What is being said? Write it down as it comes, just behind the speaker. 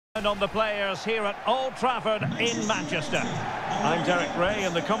On the players here at Old Trafford in Manchester. I'm Derek Ray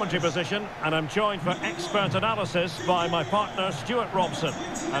in the commentary position, and I'm joined for expert analysis by my partner Stuart Robson.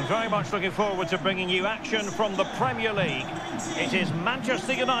 I'm very much looking forward to bringing you action from the Premier League. It is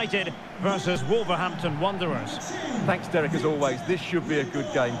Manchester United versus Wolverhampton Wanderers. Thanks, Derek, as always. This should be a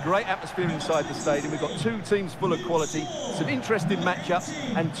good game. Great atmosphere inside the stadium. We've got two teams full of quality, some interesting matchups,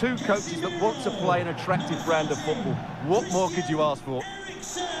 and two coaches that want to play an attractive brand of football. What more could you ask for?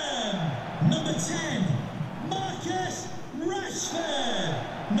 Number 10, Marcus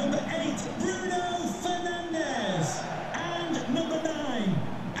Rashford. Number 8, Bruno Fernandes. And number 9,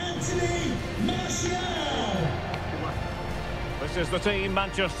 Anthony Martial. This is the team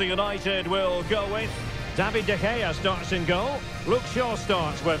Manchester United will go with. David De Gea starts in goal. Luke Shaw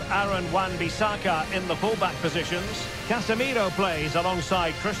starts with Aaron Wan-Bissaka in the fullback positions. Casemiro plays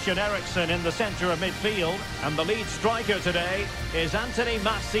alongside Christian Eriksen in the centre of midfield. And the lead striker today is Anthony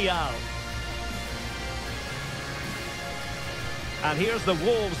Martial. And here's the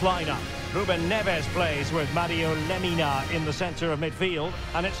Wolves lineup. Ruben Neves plays with Mario Lemina in the centre of midfield.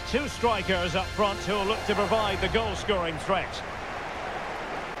 And it's two strikers up front who will look to provide the goal-scoring threat.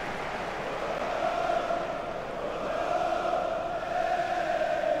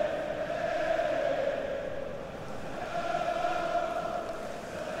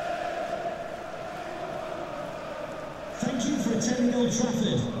 Thank you for attending Old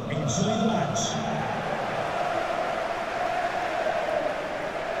Trafford. Enjoy the match.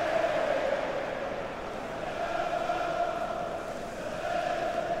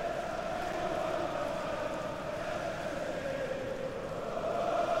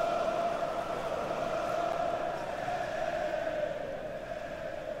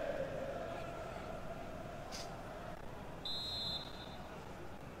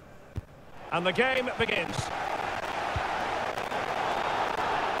 And the game begins.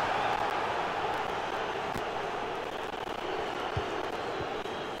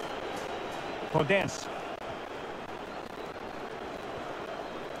 Podence.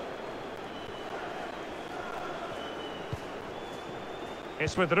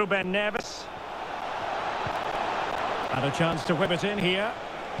 It's with Ruben Neves. And a chance to whip it in here.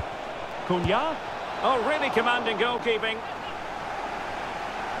 Cunha. Oh, really commanding goalkeeping.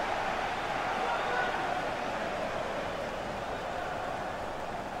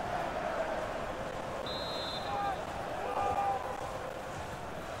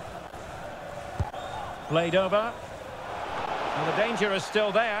 Played over. And the danger is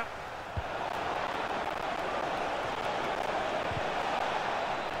still there.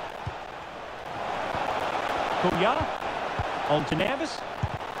 Cunha. On to Neves.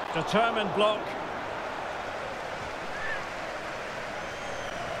 Determined block.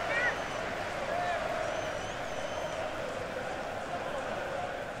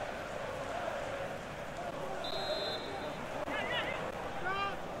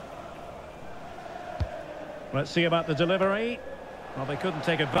 Let's see about the delivery. Well, they couldn't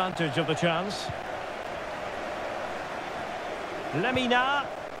take advantage of the chance. Lemina.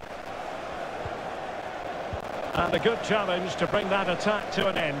 And a good challenge to bring that attack to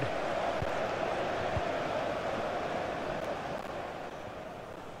an end.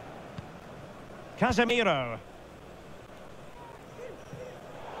 Casemiro.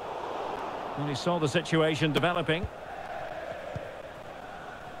 And he saw the situation developing.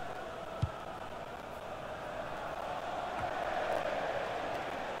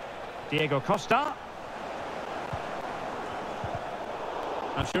 Diego Costa.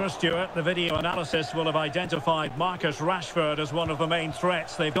 I'm sure, Stuart, the video analysis will have identified Marcus Rashford as one of the main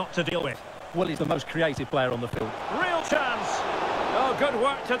threats they've got to deal with. Well, he's the most creative player on the field. Real chance. Oh, good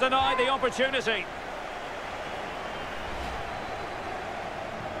work to deny the opportunity.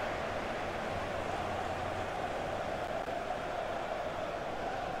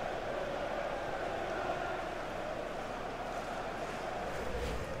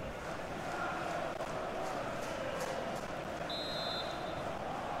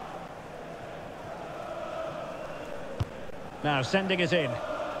 Now sending it in.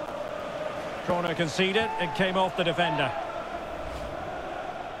 Corner conceded, it came off the defender.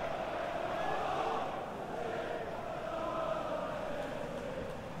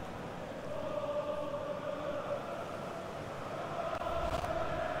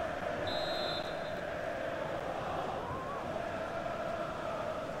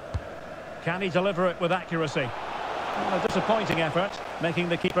 Can he deliver it with accuracy? Well, a disappointing effort, making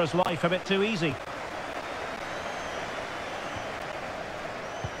the keeper's life a bit too easy.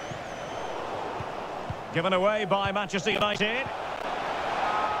 Given away by Manchester United.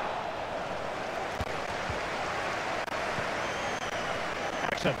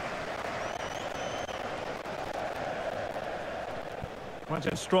 Eriksen. Went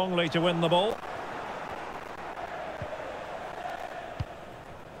in strongly to win the ball.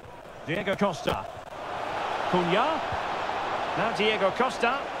 Diego Costa. Cunha. Now Diego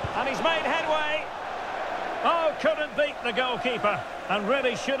Costa. And he's made headway. Oh, couldn't beat the goalkeeper. And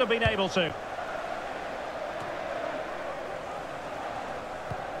really should have been able to.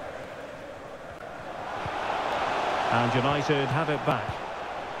 And United have it back.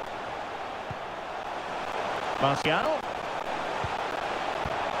 Martial.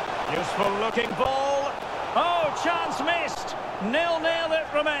 Useful looking ball. Oh, chance missed. 0-0 it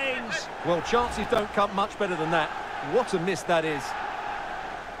remains. Well, chances don't come much better than that. What a miss that is.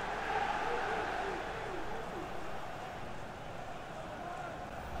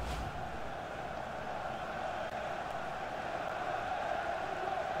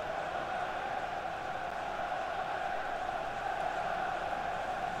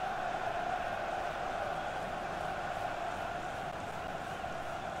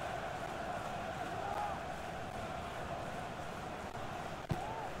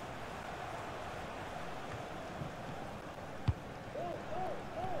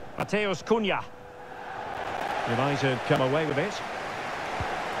 Mateus Cunha. United come away with it.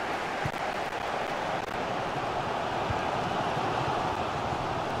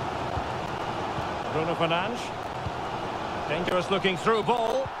 Bruno Fernandes. Dangerous looking through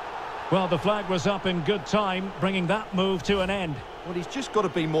ball. Well, the flag was up in good time, bringing that move to an end. Well, he's just got to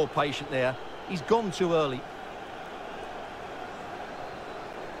be more patient there. He's gone too early.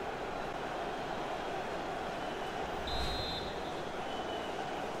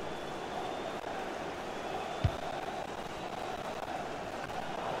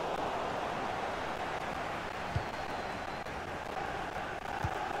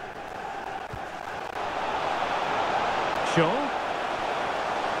 Shaw.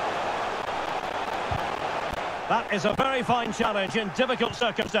 That is a very fine challenge in difficult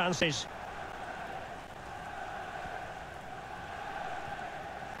circumstances.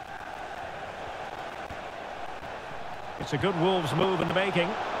 It's a good Wolves move in the making.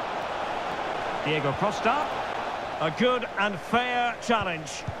 Diego Costa. A good and fair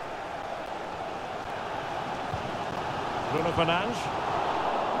challenge. Bruno Fernandes.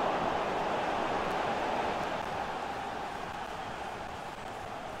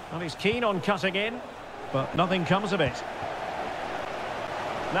 Well, he's keen on cutting in, but nothing comes of it.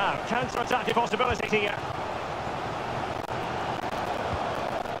 Now, counter-attacking possibilities here.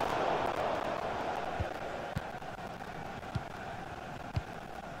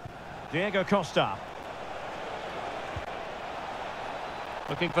 Diego Costa.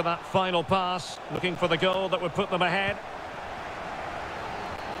 Looking for that final pass, looking for the goal that would put them ahead.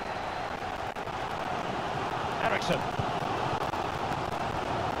 Eriksen.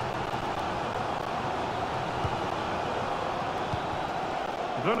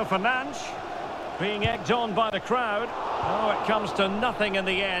 Bruno Fernandes being egged on by the crowd. Oh, it comes to nothing in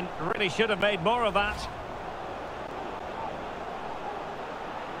the end. Really should have made more of that.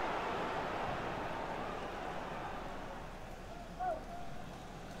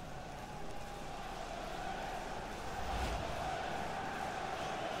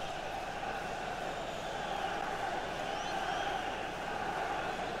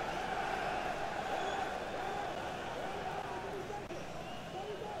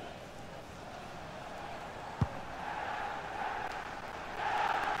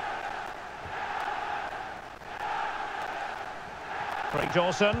 Craig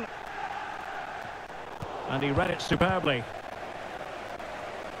Dawson. And he read it superbly.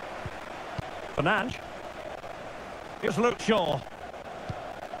 Fernandes. Here's Luke Shaw.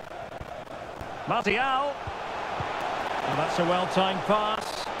 Martial. And that's a well-timed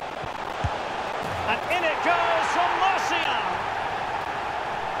pass. And in it goes from Martial.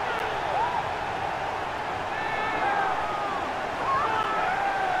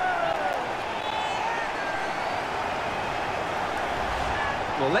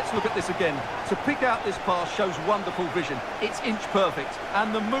 Well, let's look at this again. To pick out this pass shows wonderful vision. It's inch perfect,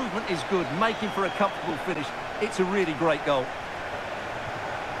 and the movement is good, making for a comfortable finish. It's a really great goal.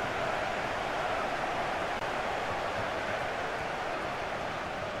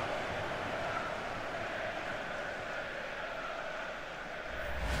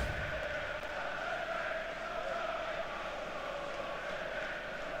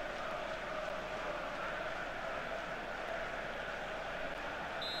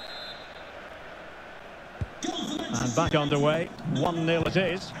 And back underway, 1-0 it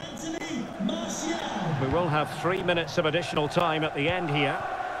is. We will have 3 minutes of additional time at the end here.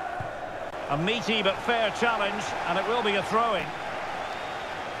 A meaty but fair challenge, and it will be a throw-in.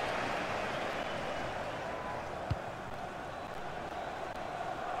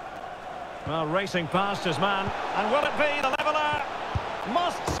 Well, racing past his man. And will it be the leveller?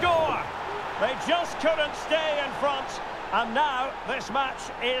 Must score! They just couldn't stay in front. And now this match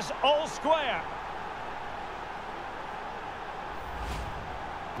is all square.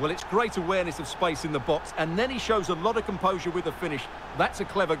 Well, it's great awareness of space in the box, and then he shows a lot of composure with the finish. That's a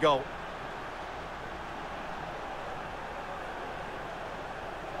clever goal.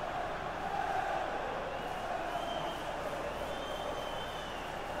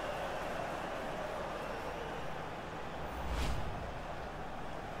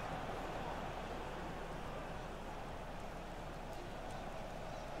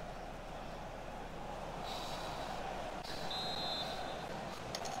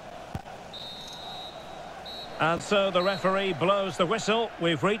 And so the referee blows the whistle.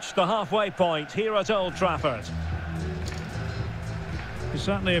 We've reached the halfway point here at Old Trafford. You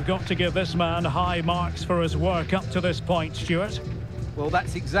certainly have got to give this man high marks for his work up to this point, Stuart. Well,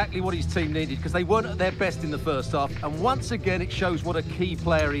 that's exactly what his team needed, because they weren't at their best in the first half. And once again, it shows what a key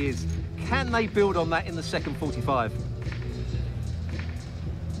player he is. Can they build on that in the second 45?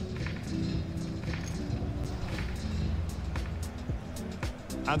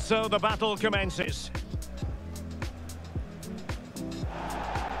 And so the battle commences.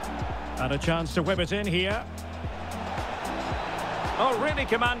 And a chance to whip it in here. Oh, really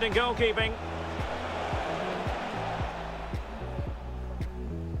commanding goalkeeping.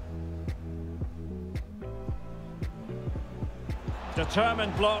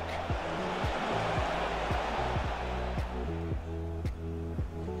 Determined block.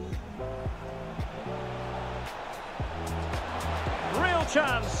 Real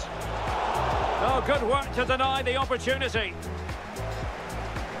chance. Oh, good work to deny the opportunity.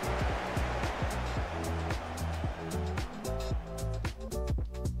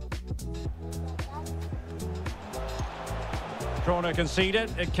 Corner conceded,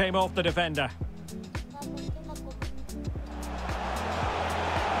 it came off the defender.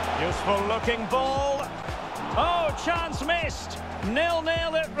 Useful looking ball. Oh, chance missed.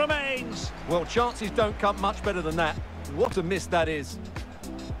 0-0 it remains. Well, chances don't come much better than that. What a miss that is.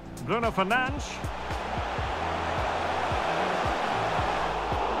 Bruno Fernandes.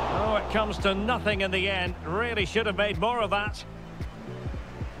 Oh, it comes to nothing in the end. Really should have made more of that.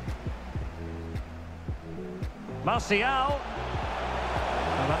 Martial.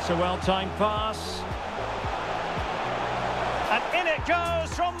 Well, that's a well-timed pass. And in it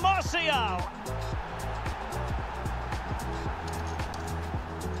goes from Martial.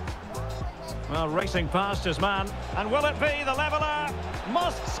 Well, racing past his man. And will it be the leveller?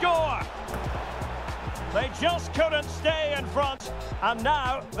 Must score. They just couldn't stay in front. And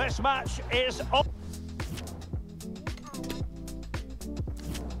now this match is up.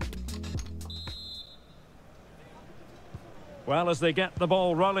 Well, as they get the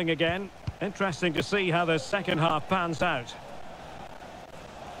ball rolling again, interesting to see how the second half pans out.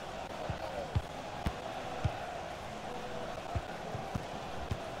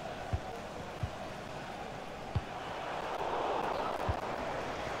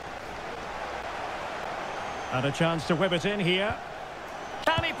 And a chance to whip it in here.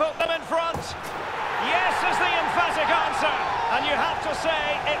 Can he put them in front? Yes is the emphatic answer. And you have to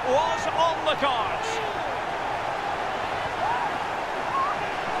say it was on the cards.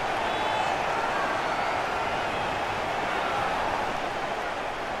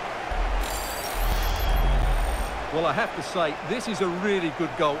 Well, I have to say, this is a really good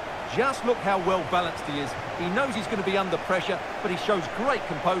goal. Just look how well balanced he is. He knows he's going to be under pressure, but he shows great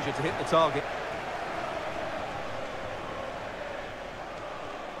composure to hit the target.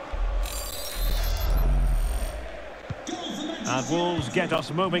 And Wolves get us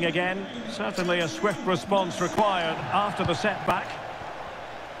moving again. Certainly a swift response required after the setback.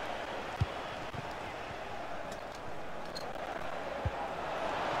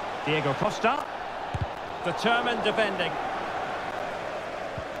 Diego Costa. Determined defending.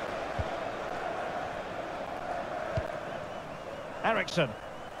 Eriksson.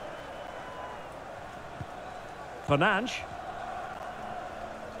 Fernandes.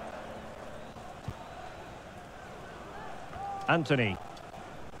 Anthony.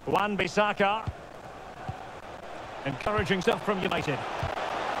 Wan-Bissaka. Encouraging stuff from United.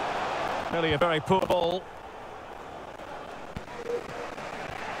 Really a very poor ball.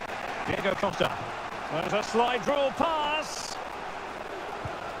 Diego Costa. There's a slide rule pass.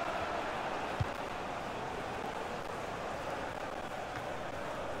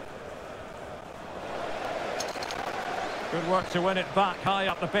 Good work to win it back high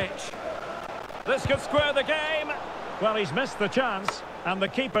up the pitch. This could square the game. Well, he's missed the chance, and the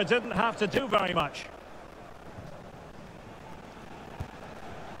keeper didn't have to do very much.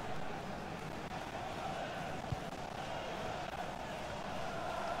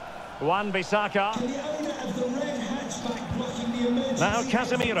 Wan-Bissaka. Can the owner of the red hatchback blocking the emergency... Now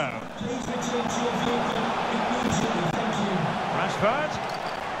Casemiro. Please return to your vehicle immediately. Thank you. Rashford.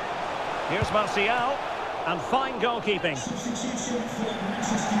 Here's Martial. And fine goalkeeping. Substitution for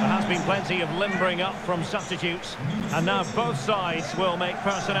Manchester There has United. been plenty of limbering up from substitutes. And now both sides will make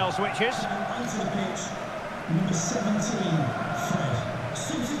personnel switches. Onto the pitch, number 17, Fred.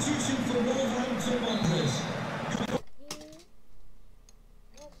 Substitution for Wolverhampton Wanderers.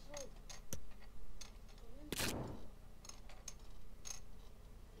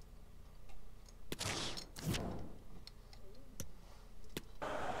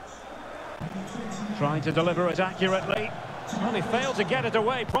 Trying to deliver it accurately. Well, he failed to get it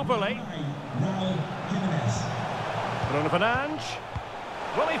away properly. Raul Jimenez. Bruno Fernandes.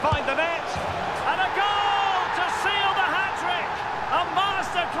 Will he find the net? And a goal to seal the hat-trick! A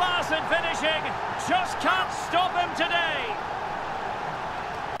masterclass in finishing. Just can't stop him today.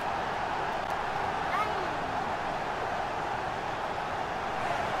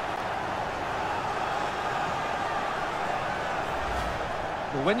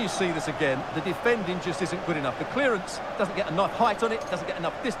 Well, when you see this again, the defending just isn't good enough. The clearance doesn't get enough height on it, doesn't get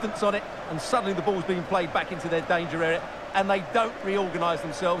enough distance on it, and suddenly the ball's being played back into their danger area, and they don't reorganise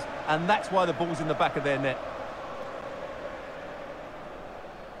themselves, and that's why the ball's in the back of their net.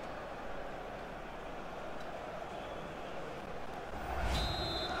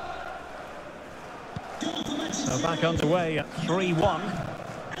 Goal for Manchester So back underway at 3-1.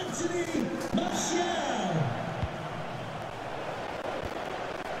 Anthony Martial.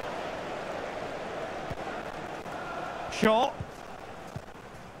 Shaw.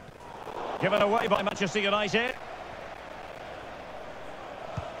 Given away by Manchester United.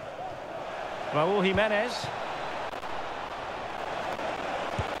 Raul Jimenez.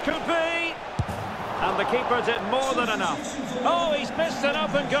 Could be. And the keeper did more than enough. Oh, he's missed an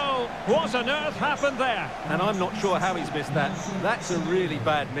open goal. What on earth happened there? And I'm not sure how he's missed that. That's a really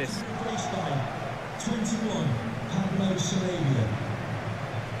bad miss. Replaced by 21, Pablo Sarabia.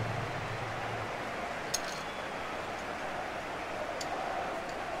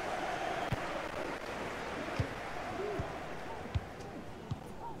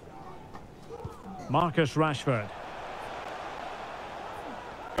 Marcus Rashford.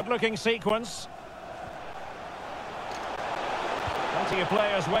 Good-looking sequence. Plenty of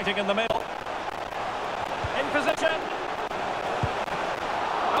players waiting in the middle. In position.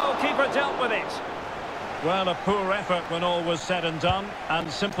 Oh, keeper dealt with it. Well, a poor effort when all was said and done, and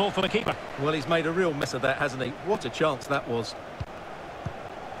simple for the keeper. Well, he's made a real mess of that, hasn't he? What a chance that was.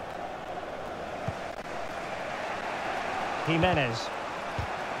 Jimenez.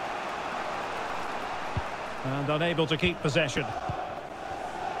 And unable to keep possession.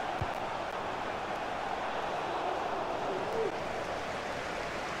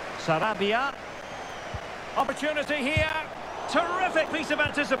 Sarabia. Opportunity here. Terrific piece of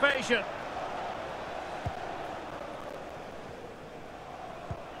anticipation.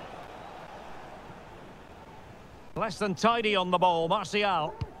 Less than tidy on the ball,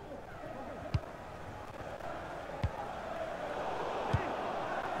 Martial.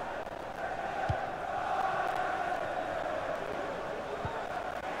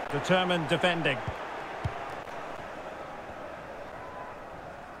 Determined defending.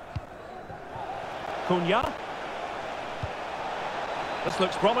 Cunha. This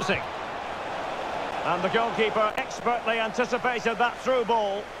looks promising. And the goalkeeper expertly anticipated that through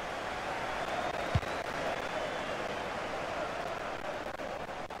ball.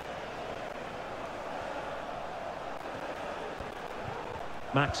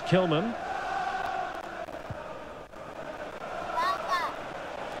 Max Kilman.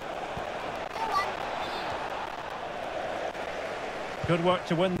 Good work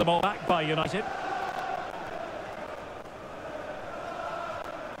to win the ball back by United.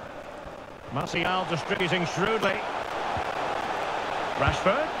 Martial distributing shrewdly.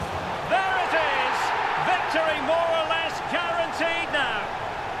 Rashford. There it is! Victory more or less guaranteed now.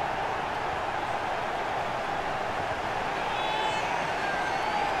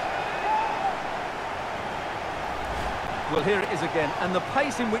 Well, here it is again, and the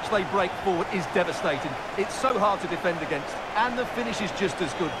pace in which they break forward is devastating. It's so hard to defend against, and the finish is just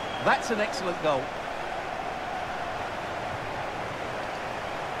as good. That's an excellent goal.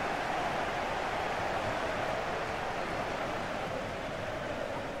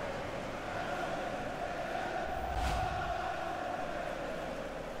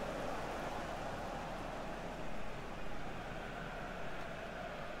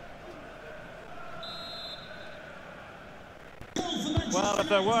 Well, if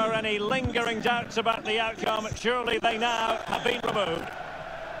there were any lingering doubts about the outcome, surely they now have been removed.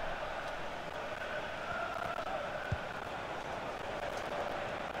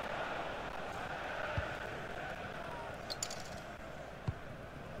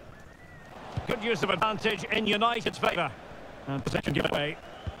 Good use of advantage in United's favour. And possession given away.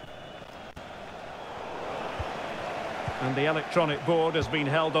 And the electronic board has been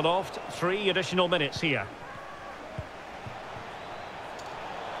held aloft. 3 additional minutes here.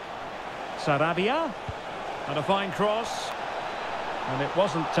 Sarabia. And a fine cross. And it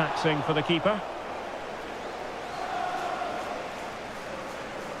wasn't taxing for the keeper.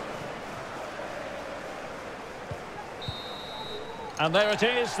 And there it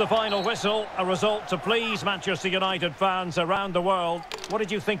is, the final whistle. A result to please Manchester United fans around the world. What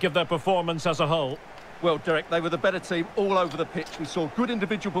did you think of their performance as a whole? Well, Derek, they were the better team all over the pitch. We saw good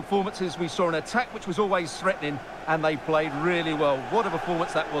individual performances. We saw an attack which was always threatening, and they played really well. What a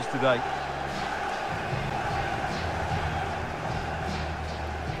performance that was today.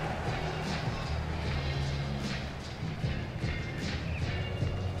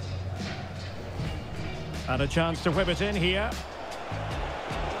 And a chance to whip it in here.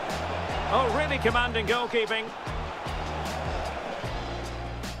 Oh, really commanding goalkeeping.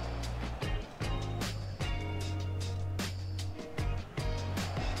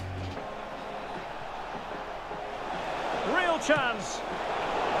 Real chance.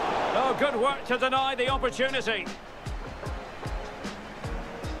 Oh, good work to deny the opportunity.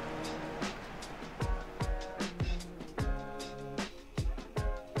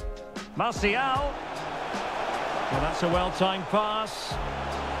 Martial. Well, that's a well-timed pass.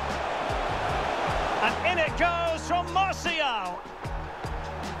 And in it goes from Martial.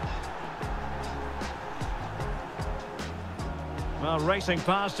 Well, racing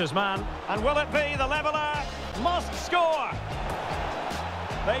past his man. And will it be the leveller? Must score.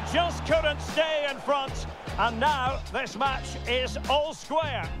 They just couldn't stay in front. And now this match is all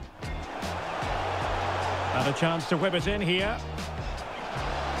square. And a chance to whip it in here.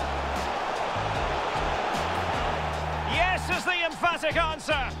 Yes is the emphatic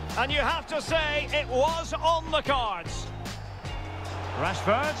answer. And you have to say it was on the cards.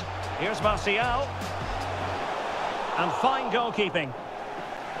 Rashford. Here's Martial. And fine goalkeeping.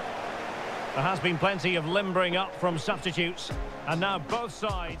 There has been plenty of limbering up from substitutes. And now both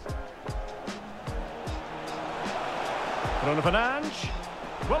sides. Bruno Fernandes.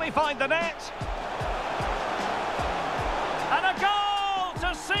 Will he find the net? And a goal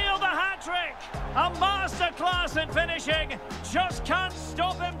to seal the hat-trick. A masterclass in finishing. Just can't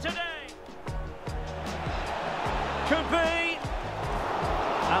stop him today. Could be.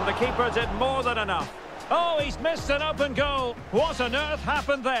 And the keeper did more than enough. Oh, he's missed an open goal. What on earth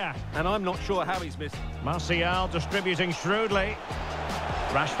happened there? And I'm not sure how he's missed. Martial distributing shrewdly.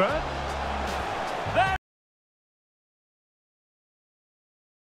 Rashford. There